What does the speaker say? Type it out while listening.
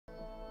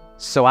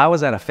So I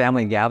was at a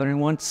family gathering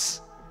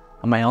once,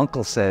 and my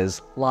uncle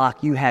says,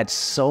 "Loc, you had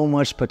so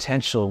much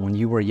potential when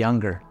you were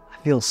younger. I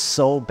feel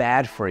so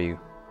bad for you."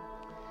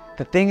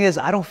 The thing is,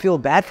 I don't feel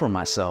bad for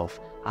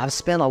myself. I've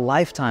spent a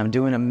lifetime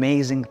doing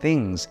amazing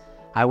things.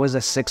 I was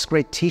a 6th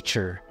grade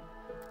teacher.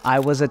 I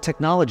was a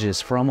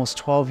technologist for almost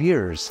 12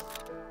 years.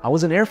 I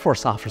was an Air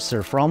Force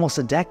officer for almost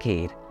a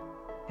decade.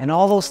 And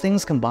all those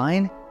things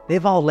combined,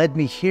 they've all led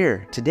me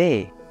here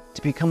today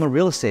to become a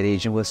real estate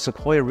agent with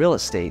Sequoia Real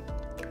Estate.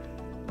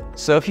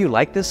 So if you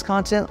like this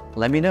content,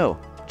 let me know.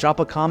 Drop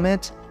a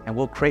comment and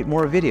we'll create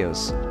more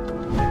videos.